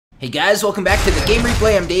Hey guys, welcome back to the Game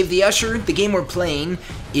Replay. I'm Dave the Usher. The game we're playing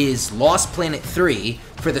is Lost Planet 3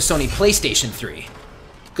 for the Sony PlayStation 3.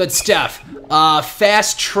 Good stuff.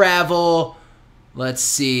 Fast travel. Let's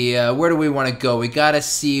see, where do we want to go? We gotta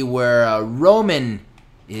see where Roman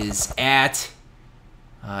is at.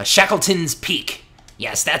 Shackleton's Peak.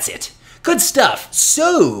 Yes, that's it. Good stuff.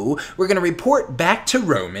 So, we're gonna report back to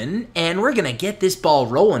Roman, and we're gonna get this ball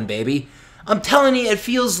rolling, baby. I'm telling you, it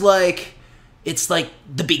feels like it's like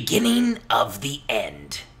the beginning of the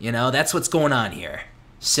end. You know, that's what's going on here.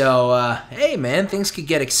 So, hey man, things could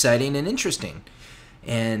get exciting and interesting.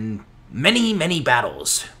 And many, many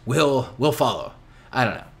battles will follow. I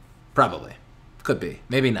don't know. Probably. Could be.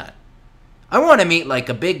 Maybe not. I want to meet like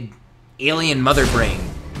a big alien mother brain,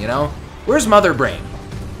 you know? Where's mother brain?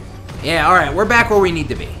 Yeah, alright, we're back where we need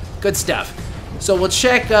to be. Good stuff. So we'll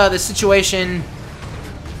check the situation.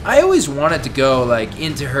 I always wanted to go like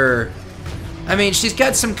into her. I mean, she's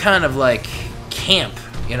got some kind of, like, camp,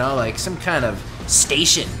 you know? Like, some kind of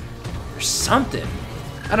station or something.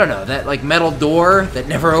 I don't know, that, like, metal door that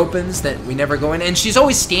never opens, that we never go in. And she's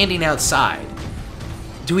always standing outside.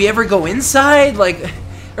 Do we ever go inside? Like,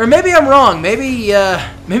 or maybe I'm wrong. Maybe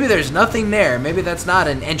there's nothing there. Maybe that's not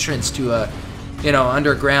an entrance to a, you know,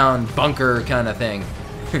 underground bunker kind of thing.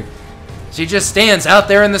 She just stands out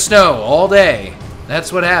there in the snow all day.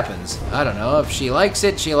 That's what happens. I don't know. If she likes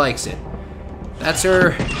it, she likes it. That's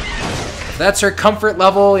her comfort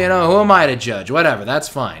level, you know, who am I to judge? Whatever, that's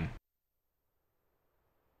fine.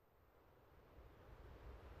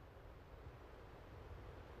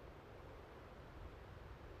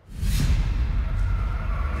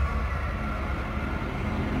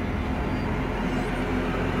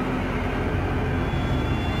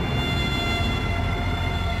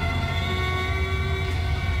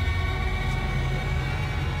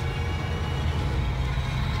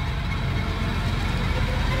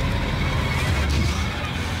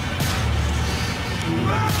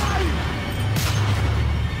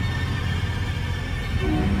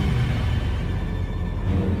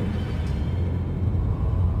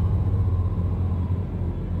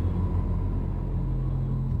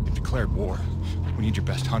 Declared war. We need your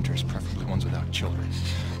best hunters, preferably ones without children.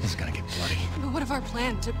 This is gonna get bloody. But what of our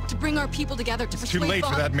plan? To bring our people together, to persuade Too late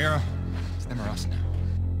for that, Mira. It's them or us now.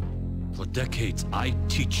 For decades, I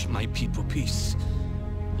teach my people peace.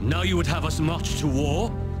 And now you would have us march to war?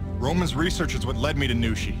 Roman's research is what led me to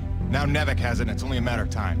Nushi. Now Nevek has it, and it's only a matter of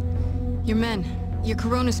time. Your men, your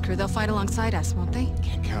Corona's crew, they'll fight alongside us, won't they?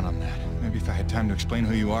 Can't count on that. Maybe if I had time to explain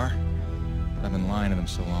who you are. But I've been lying to them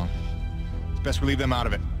so long. It's best we leave them out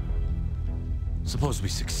of it. Suppose we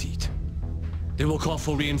succeed. They will call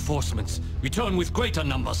for reinforcements. Return with greater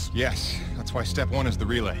numbers. Yes, that's why step one is the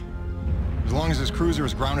relay. As long as his cruiser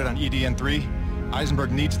is grounded on E.D.N. 3,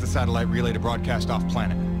 Eisenberg needs the satellite relay to broadcast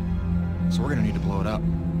off-planet. So we're gonna need to blow it up.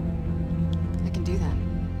 I can do that.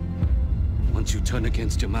 Once you turn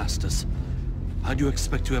against your masters, how do you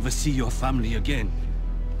expect to ever see your family again?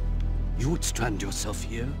 You would strand yourself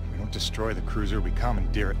here? We don't destroy the cruiser, we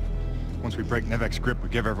commandeer it. Once we break Nevek's grip, we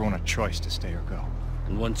give everyone a choice to stay or go.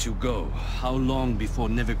 And once you go, how long before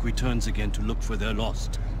Nevek returns again to look for their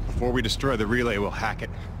lost? Before we destroy the relay, we'll hack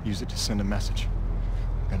it. Use it to send a message.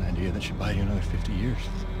 Got an idea that should buy you another 50 years.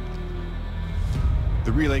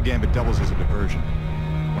 The relay gambit doubles as a diversion.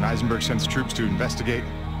 When Eisenberg sends troops to investigate,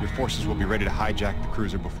 your forces will be ready to hijack the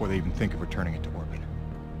cruiser before they even think of returning it to orbit.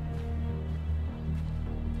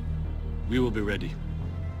 We will be ready.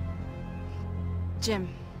 Jim,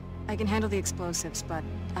 I can handle the explosives, but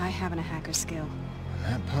I haven't a hacker skill. On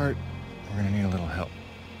that part, we're gonna need a little help.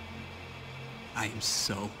 I am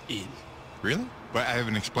so in. Really? But I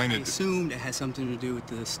haven't explained I it. assumed it has something to do with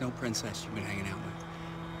the snow princess you've been hanging out with.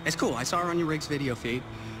 It's cool, I saw her on your Riggs video feed.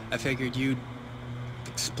 I figured you'd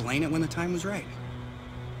explain it when the time was right.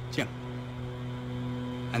 Jim,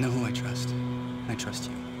 I know who I trust. I trust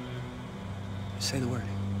you. Just say the word.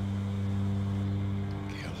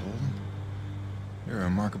 Gale Holden? You're a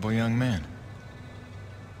remarkable young man.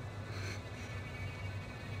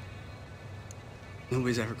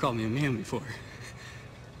 Nobody's ever called me a man before.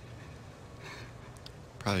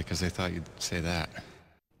 Probably because they thought you'd say that.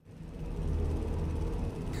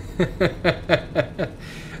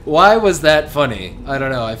 Why was that funny? I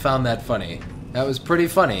don't know, I found that funny. That was pretty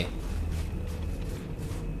funny.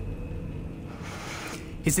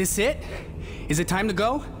 Is this it? Is it time to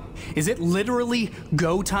go? Is it literally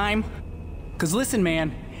go time? Because listen,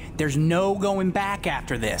 man, there's no going back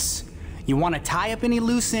after this. You want to tie up any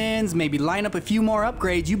loose ends, maybe line up a few more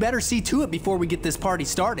upgrades, you better see to it before we get this party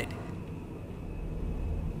started.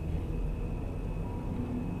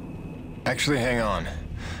 Actually, hang on.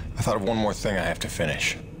 I thought of one more thing I have to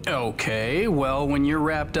finish. Okay, well, when you're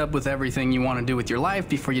wrapped up with everything you want to do with your life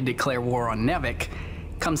before you declare war on Nevik,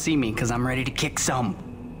 come see me, because I'm ready to kick some.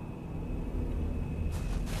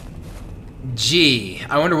 Gee,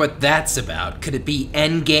 I wonder what that's about. Could it be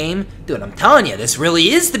endgame? Dude, I'm telling you, this really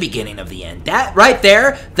is the beginning of the end. That right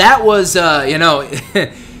there, that was, you know,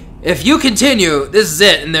 if you continue, this is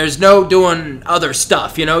it, and there's no doing other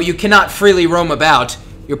stuff, you know? You cannot freely roam about.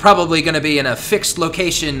 You're probably going to be in a fixed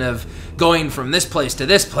location of going from this place to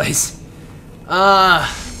this place. Can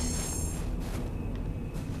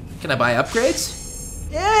I buy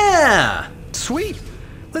upgrades? Yeah! Sweet.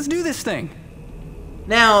 Let's do this thing.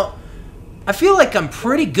 Now, I feel like I'm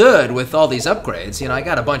pretty good with all these upgrades. You know, I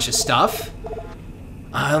got a bunch of stuff.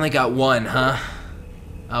 I only got one, huh?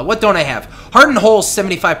 What don't I have? Hardened holes,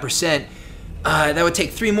 75%. That would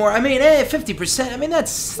take 3 more. I mean, 50%. I mean,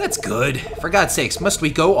 that's good. For God's sakes, must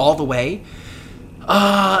we go all the way?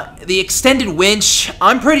 The extended winch.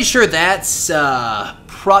 I'm pretty sure that's,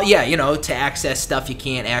 yeah, you know, to access stuff you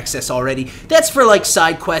can't access already. That's for, like,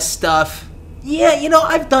 side quest stuff. Yeah, you know,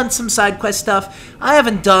 I've done some side quest stuff. I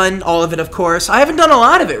haven't done all of it, of course. I haven't done a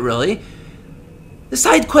lot of it, really. The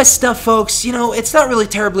side quest stuff, folks, you know, it's not really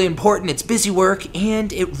terribly important. It's busy work,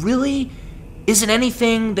 and it really isn't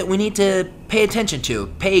anything that we need to pay attention to.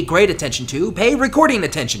 Pay great attention to. Pay recording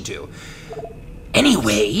attention to.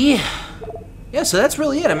 Anyway, yeah, so that's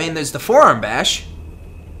really it. I mean, there's the forearm bash.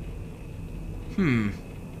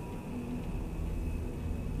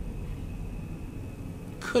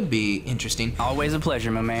 Could be interesting. Always a pleasure,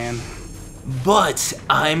 my man. But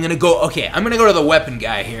I'm gonna go, okay, I'm gonna go to the weapon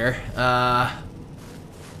guy here.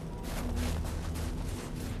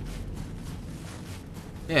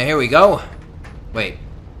 Yeah, here we go. Wait.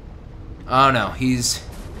 Oh no, he's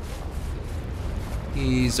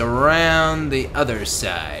around the other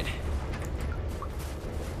side.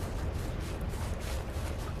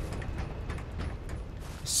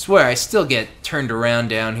 Swear, I still get turned around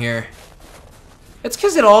down here. It's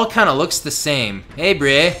because it all kind of looks the same. Hey,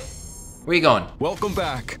 Brie. Where you going? Welcome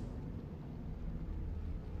back.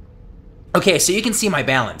 Okay, so you can see my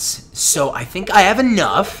balance. So I think I have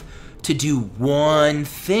enough to do one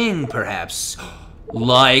thing, perhaps.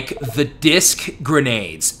 Like the disc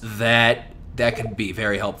grenades. That could be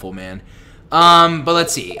very helpful, man. But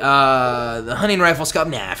let's see. The hunting rifle scope,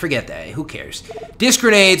 nah, forget that. Who cares? Disc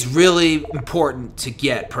grenades, really important to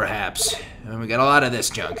get, perhaps. And we got a lot of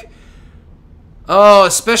this junk. Oh,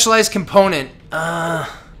 a specialized component. No,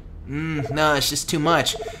 it's just too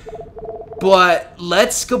much. But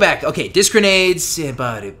let's go back. Okay, disc grenades.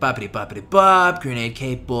 Boppity-boppity-bop. Grenade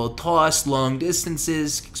capable. Toss long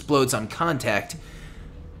distances. Explodes on contact.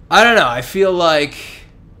 I don't know. I feel like...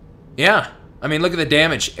 Yeah. I mean, look at the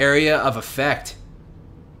damage. Area of effect.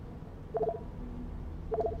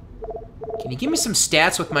 Can you give me some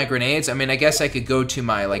stats with my grenades? I mean, I guess I could go to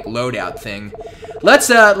my, like, loadout thing. Let's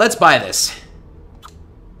buy this.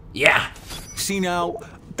 Yeah. See now,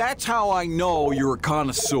 that's how I know you're a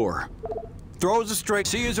connoisseur. Throws a straight,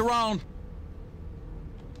 see yous around.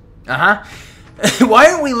 Uh-huh. Why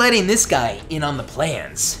aren't we letting this guy in on the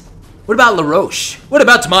plans? What about LaRoche? What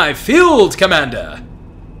about my field commander?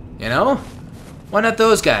 You know? Why not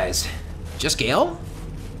those guys? Just Gale?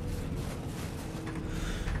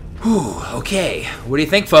 Whew, okay. What do you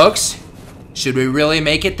think, folks? Should we really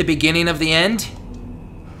make it the beginning of the end?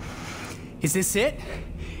 Is this it?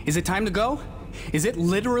 Is it time to go? Is it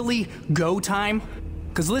literally go time?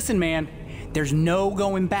 Because listen, man, there's no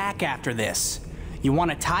going back after this. You want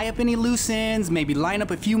to tie up any loose ends, maybe line up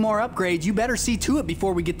a few more upgrades, you better see to it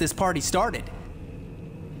before we get this party started.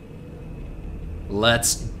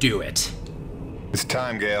 Let's do it. It's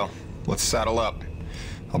time, Gale. Let's saddle up.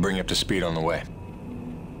 I'll bring you up to speed on the way.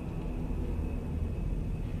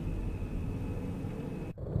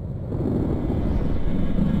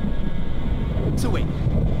 So wait,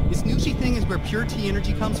 this Nushi thing is where pure T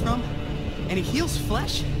energy comes from? And it heals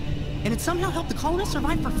flesh? And it somehow helped the colonists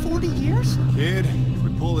survive for 40 years? Kid, if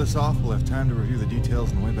we pull this off, we'll have time to review the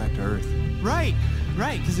details on the way back to Earth. Right,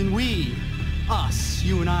 because then us,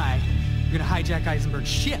 you and I, are gonna hijack Eisenberg's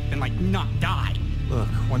ship and, like, not die. Look,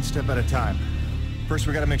 one step at a time. First,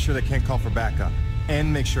 we gotta make sure they can't call for backup.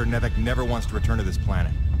 And make sure Nevik never wants to return to this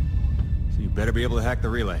planet. So you better be able to hack the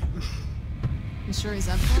relay. You sure he's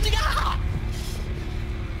up for it?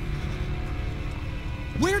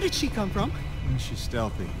 Where did she come from? She's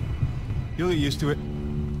stealthy. You'll get used to it.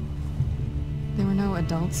 There were no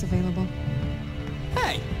adults available.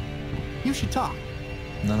 Hey, you should talk.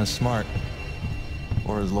 None as smart.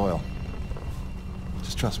 Or as loyal.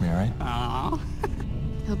 Just trust me, alright? Aww.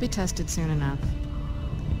 He'll be tested soon enough.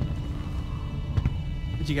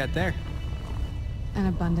 What you got there? an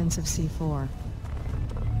abundance of C4.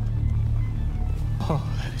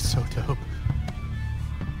 Oh, that is so dope.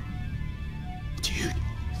 Dude,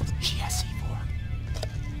 she has C4.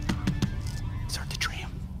 Start the tram.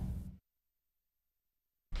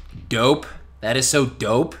 Dope. That is so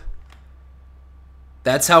dope.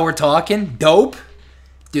 That's how we're talking? Dope?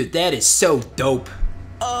 Dude, that is so dope.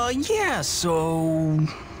 Yeah, so...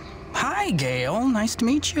 Hi, Gail. Nice to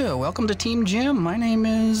meet you. Welcome to Team Jim. My name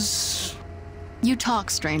is... You talk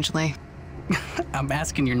strangely. I'm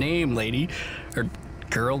asking your name, lady. Or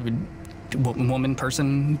girl, woman,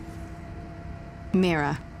 person.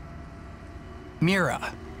 Mira.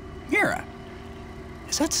 Mira. Mira.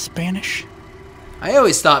 Is that Spanish? I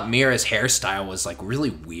always thought Mira's hairstyle was like really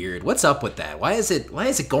weird. What's up with that? Why is it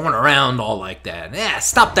going around all like that? Yeah,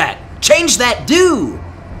 stop that. Change that, do.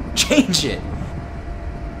 Change it.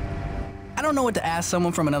 I don't know what to ask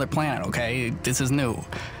someone from another planet, okay? This is new.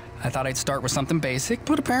 I thought I'd start with something basic,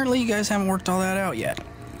 but apparently you guys haven't worked all that out yet.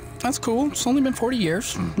 That's cool. It's only been 40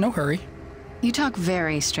 years. No hurry. You talk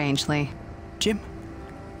very strangely. Jim,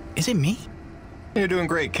 is it me? You're doing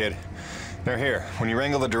great, kid. Now here, when you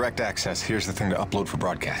wrangle the direct access, here's the thing to upload for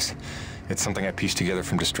broadcast. It's something I pieced together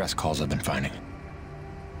from distress calls I've been finding.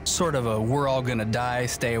 Sort of a we're all gonna die,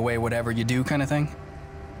 stay away, whatever you do kind of thing?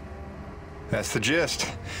 That's the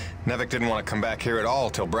gist. Nevik didn't want to come back here at all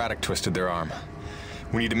till Braddock twisted their arm.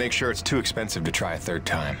 We need to make sure it's too expensive to try a third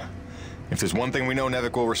time. If there's one thing we know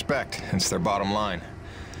Nevik will respect, it's their bottom line.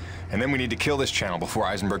 And then we need to kill this channel before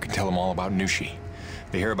Eisenberg can tell them all about Nushi.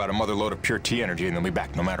 They hear about a mother lode of pure T energy and they'll be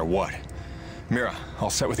back no matter what. Mira, all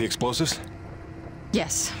set with the explosives?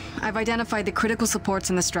 Yes, I've identified the critical supports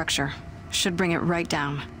in the structure. Should bring it right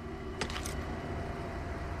down.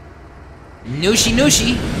 Nushi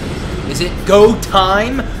Nushi. Is it go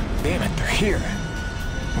time? Damn it, they're here.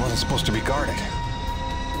 It wasn't supposed to be guarded.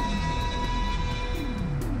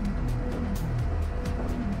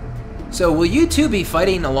 So will you two be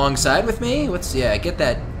fighting alongside with me? Yeah, get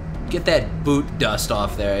that boot dust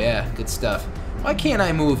off there. Yeah, good stuff. Why can't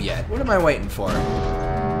I move yet? What am I waiting for?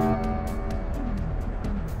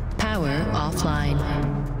 Power offline.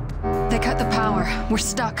 They cut the power. We're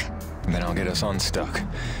stuck. Then I'll get us unstuck.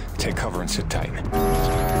 Take cover and sit tight.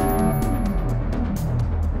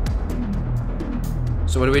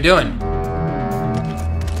 So what are we doing?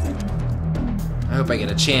 I hope I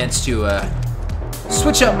get a chance to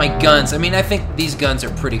switch up my guns. I mean, I think these guns are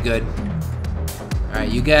pretty good. Alright,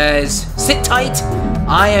 you guys, sit tight.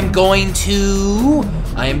 I'm going to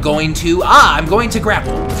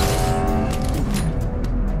grapple.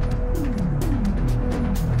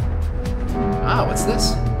 Ah, what's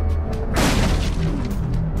this?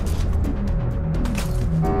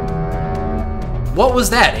 What was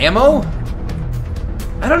that, ammo?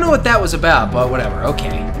 I don't know what that was about, but whatever,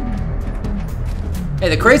 okay. Hey,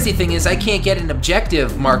 the crazy thing is I can't get an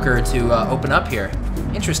objective marker to open up here.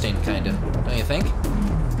 Interesting, kind of, don't you think?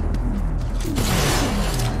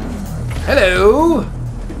 Hello!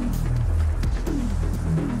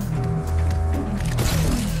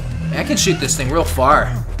 I can shoot this thing real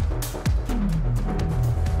far.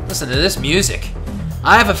 Listen to this music.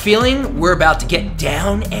 I have a feeling we're about to get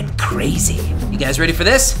down and crazy. You guys ready for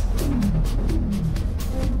this?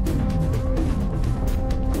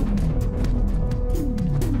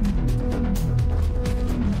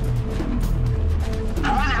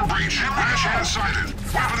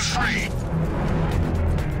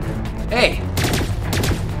 Hey!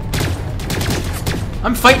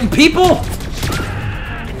 I'm fighting people?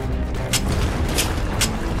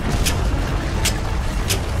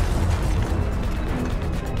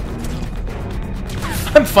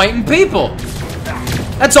 I'm fighting people!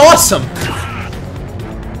 That's awesome!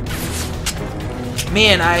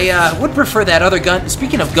 Man, I would prefer that other gun.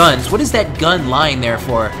 Speaking of guns, what is that gun lying there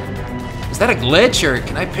for? Is that a glitch, or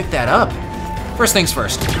can I pick that up? First things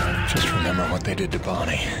first. Just remember what they did to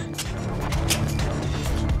Bonnie.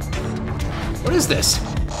 What is this?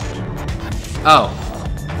 Oh,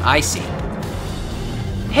 I see.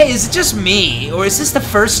 Hey, is it just me, or is this the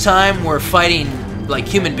first time we're fighting, like,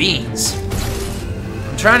 human beings?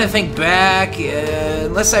 I'm trying to think back,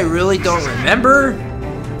 unless I really don't remember,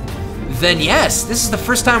 then yes, this is the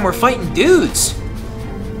first time we're fighting dudes.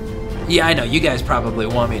 Yeah, I know, you guys probably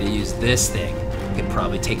want me to use this thing. I could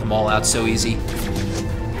probably take them all out so easy.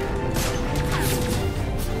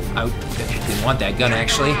 I didn't want that gun,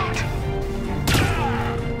 actually.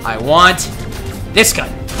 I want this gun.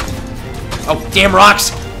 Oh, damn rocks.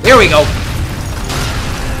 There we go.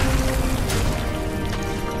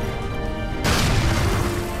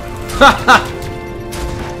 Haha.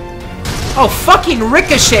 Oh, fucking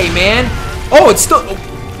ricochet, man. Oh, it's still...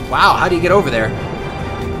 Oh. Wow, how do you get over there?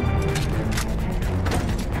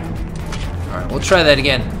 We'll try that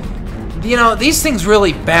again. You know, these things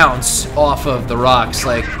really bounce off of the rocks,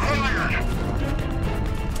 like,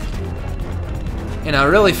 in a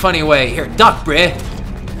really funny way. Here, duck, bruh.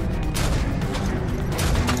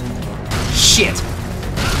 Shit.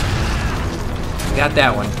 Got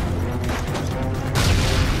that one.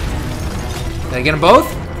 Did I get them both?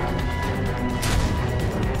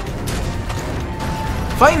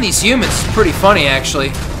 Fighting these humans is pretty funny, actually.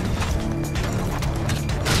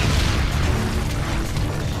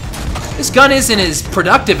 This gun isn't as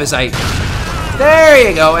productive as there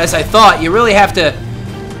you go, as I thought. You really have to,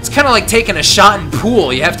 it's kind of like taking a shot in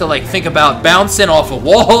pool. You have to like think about bouncing off of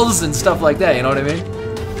walls and stuff like that, you know what I mean?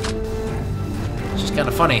 It's just kind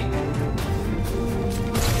of funny.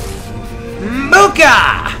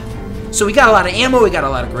 Mooka! So we got a lot of ammo, we got a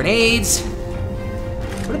lot of grenades.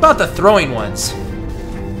 What about the throwing ones?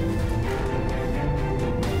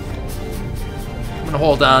 I'm gonna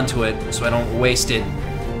hold on to it so I don't waste it.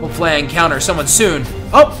 Hopefully I encounter someone soon.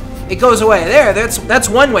 Oh, it goes away. There, that's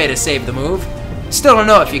one way to save the move. Still don't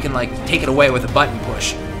know if you can like take it away with a button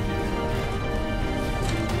push.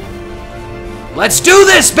 Let's do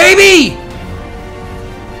this, baby!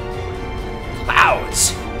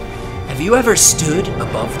 Clouds. Have you ever stood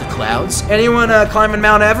above the clouds? Anyone climbing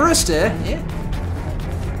Mount Everest? Yeah.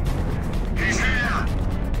 He's here.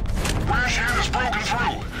 Rash hand is broken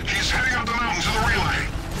through. He's heading up the mountain to the relay.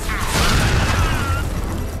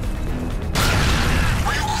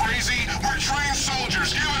 Are you crazy? We're trained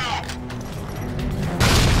soldiers. Give it up.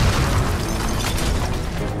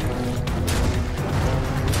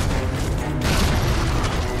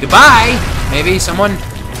 Goodbye. Maybe someone,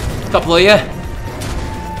 a couple of you.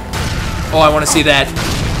 Oh, I want to see that.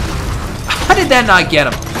 How did that not get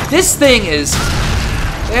him? This thing is...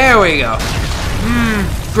 There we go.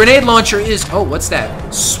 Grenade launcher is... Oh, what's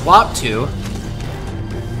that? Swap to.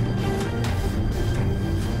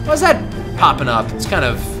 Why's that popping up? It's kind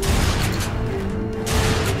of...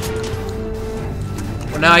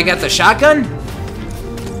 Well, now I got the shotgun?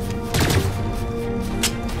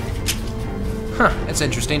 Huh, that's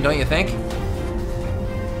interesting, don't you think?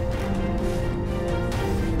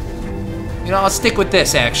 You know, I'll stick with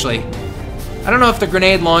this, actually. I don't know if the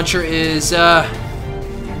grenade launcher is,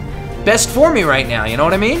 best for me right now, you know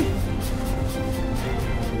what I mean?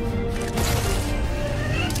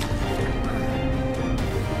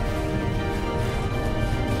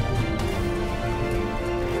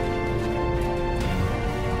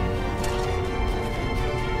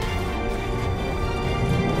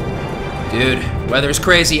 Dude, weather's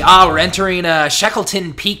crazy. Ah, we're entering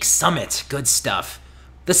Shackleton Peak Summit. Good stuff.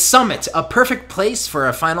 The summit, a perfect place for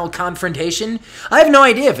a final confrontation. I have no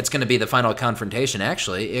idea if it's going to be the final confrontation,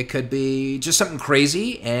 actually. It could be just something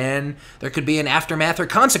crazy, and there could be an aftermath or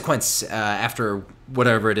consequence after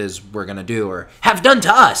whatever it is we're going to do or have done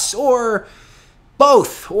to us, or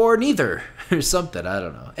both, or neither, or something. I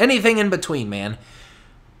don't know. Anything in between, man.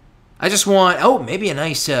 I just want, oh, maybe a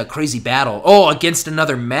nice crazy battle. Oh, against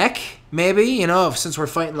another mech, maybe, you know, since we're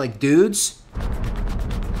fighting like dudes.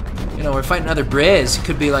 You know, we're fighting other Briz. It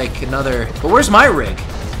could be like another... But where's my rig?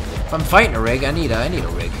 If I'm fighting a rig, I need a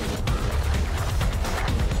rig.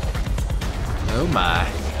 Oh my.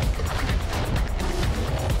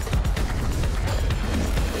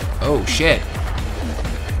 Oh shit.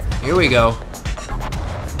 Here we go.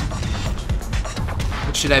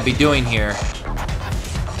 What should I be doing here?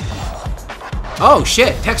 Oh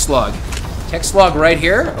shit, text log. Text log right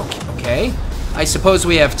here. Okay. I suppose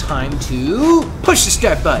we have time to push the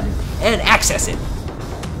start button and access it.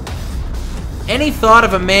 Any thought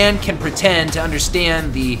of a man can pretend to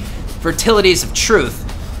understand the fertilities of truth.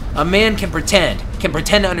 A man can pretend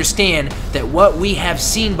to understand that what we have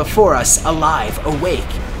seen before us alive, awake,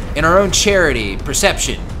 in our own charity,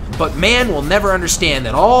 perception. But man will never understand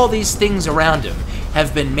that all these things around him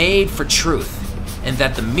have been made for truth, and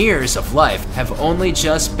that the mirrors of life have only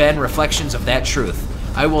just been reflections of that truth.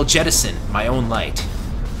 I will jettison my own light.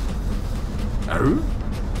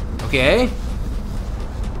 Okay.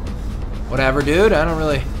 Whatever, dude. I don't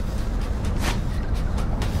really...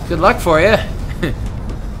 Good luck for you.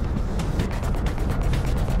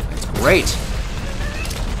 That's great.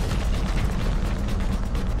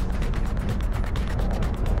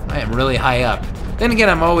 I am really high up. Then again,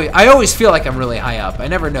 I always feel like I'm really high up. I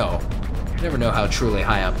never know. I never know how truly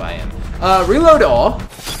high up I am. Reload all.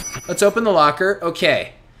 Let's open the locker.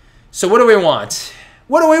 Okay. So what do we want?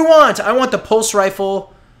 What do we want? I want the pulse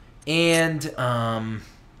rifle and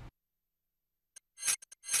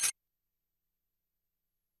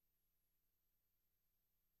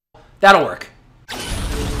that'll work.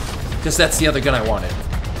 Because that's the other gun I wanted.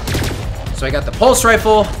 So I got the pulse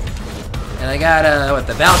rifle And I got, what,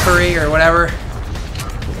 the Valkyrie or whatever.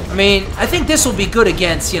 I mean, I think this will be good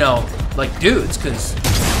against, you know, like dudes, because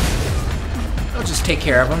I'll just take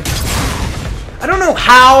care of them. I don't know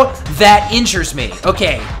how that injures me.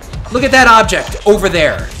 Okay, look at that object over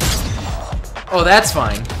there. Oh, that's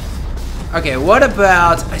fine. Okay, what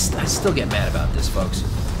about... I still get mad about this, folks.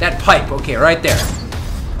 That pipe, okay, right there.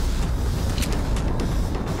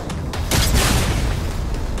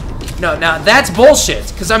 No, now that's bullshit,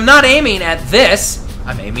 because I'm not aiming at this.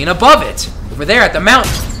 I'm aiming above it. Over there at the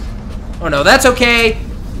mountain. Oh no, that's okay.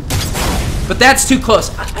 But that's too close.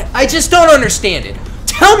 I just don't understand it.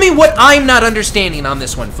 Tell me what I'm not understanding on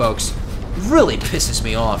this one, folks. It really pisses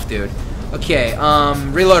me off, dude. Okay,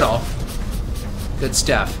 reload all. Good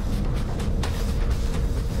stuff.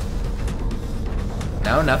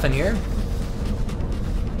 No, nothing here.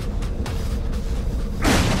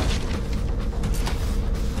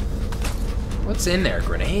 What's in there?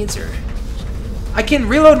 Grenades or... I can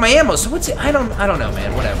reload my ammo, so what's it? I don't know,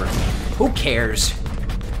 man. Whatever. Who cares?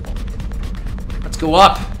 Let's go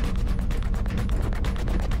up.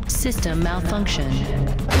 System malfunction.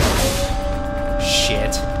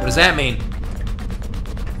 Shit. What does that mean?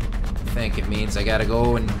 I think it means I gotta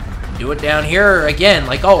go and do it down here again,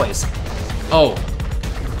 like always. Oh.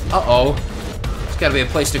 Uh-oh. There's gotta be a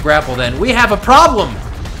place to grapple then. We have a problem!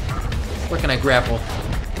 Where can I grapple?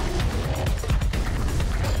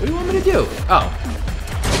 What do you want me to do? Oh.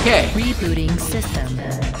 Okay. Rebooting system.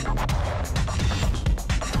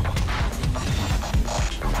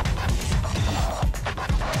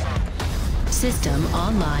 System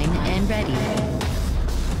online and ready.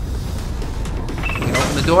 You can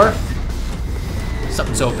open the door.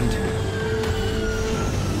 Something's opened.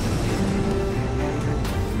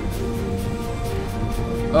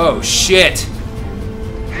 Oh, shit.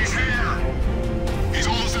 He's here. He's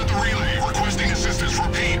almost at the relay, requesting assistance.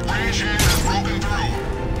 Repeat, branch hand has broken through.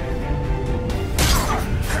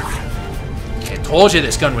 I told you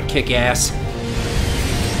this gun would kick ass.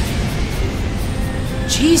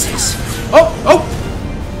 Jesus. Oh, oh.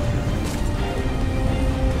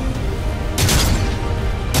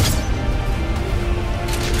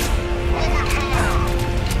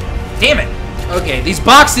 Damn it. Okay, these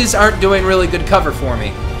boxes aren't doing really good cover for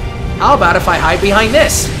me. How about if I hide behind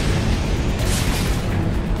this?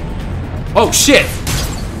 Oh, shit.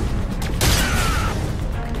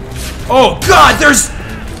 Oh, God, there's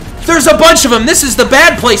a bunch of them. This is the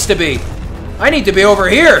bad place to be. I need to be over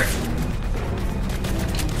here.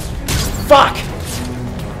 Fuck.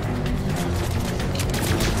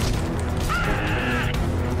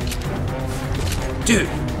 Dude,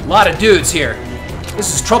 a lot of dudes here.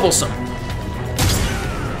 This is troublesome.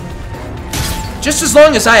 Just as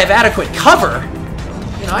long as I have adequate cover,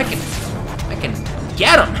 you know, I can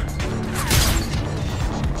get them.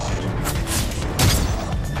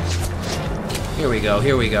 Here we go,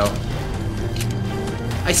 here we go.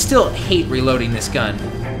 I still hate reloading this gun.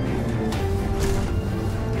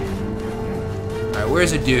 Alright,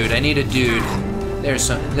 where's a dude? I need a dude. There's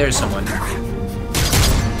someone.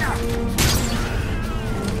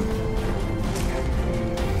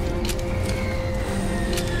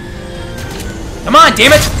 Come on,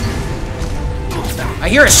 damn it! I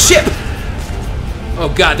hear a ship!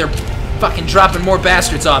 Oh god, they're fucking dropping more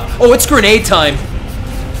bastards off. Oh, it's grenade time!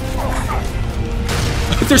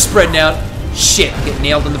 They're spreading out. Shit, I'm getting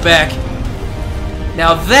nailed in the back.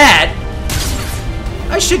 Now that...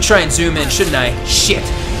 I should try and zoom in, shouldn't I? Shit.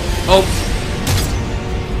 Oh.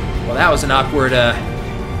 Well, that was an awkward,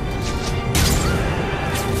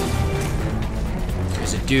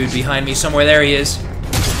 There's a dude behind me somewhere. There he is.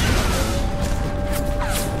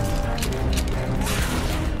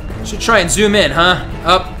 Should try and zoom in, huh?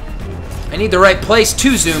 Up. I need the right place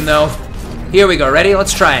to zoom, though. Here we go. Ready?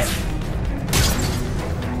 Let's try it.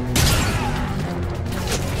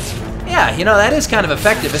 Yeah, you know, that is kind of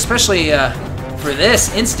effective, especially for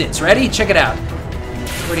this instance. Ready? Check it out.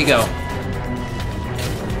 Where'd he go?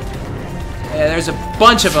 Yeah, there's a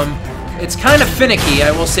bunch of them. It's kind of finicky,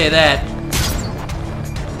 I will say that.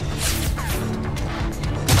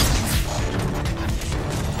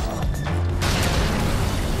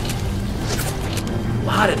 A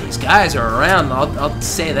lot of these guys are around, I'll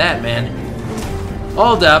say that, man.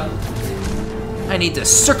 Hold up. I need to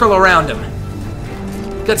circle around them.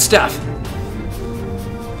 Good stuff.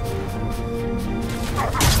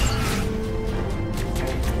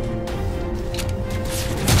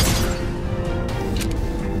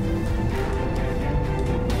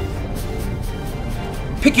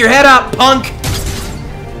 Pick your head up, punk!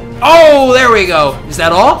 Oh, there we go. Is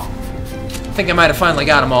that all? I think I might have finally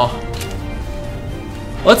got them all.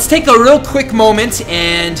 Let's take a real quick moment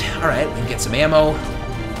and... Alright, we can get some ammo.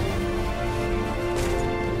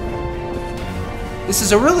 This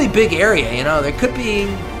is a really big area, you know. There could be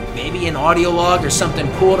maybe an audio log or something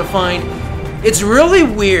cool to find. It's really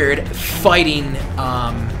weird fighting,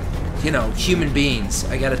 you know, human beings.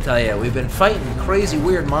 I gotta tell you, we've been fighting crazy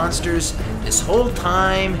weird monsters this whole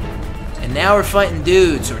time. And now we're fighting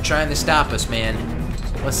dudes who are trying to stop us, man.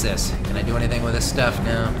 What's this? Can I do anything with this stuff?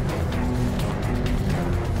 No.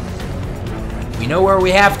 We know where we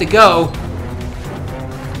have to go.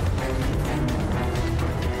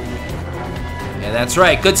 Yeah, that's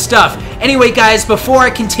right. Good stuff. Anyway, guys, before I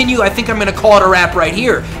continue, I think I'm going to call it a wrap right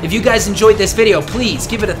here. If you guys enjoyed this video, please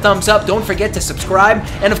give it a thumbs up. Don't forget to subscribe.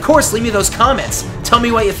 And, of course, leave me those comments. Tell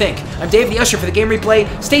me what you think. I'm Dave the Usher for the Game Replay.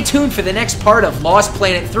 Stay tuned for the next part of Lost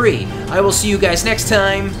Planet 3. I will see you guys next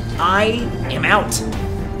time. I am out.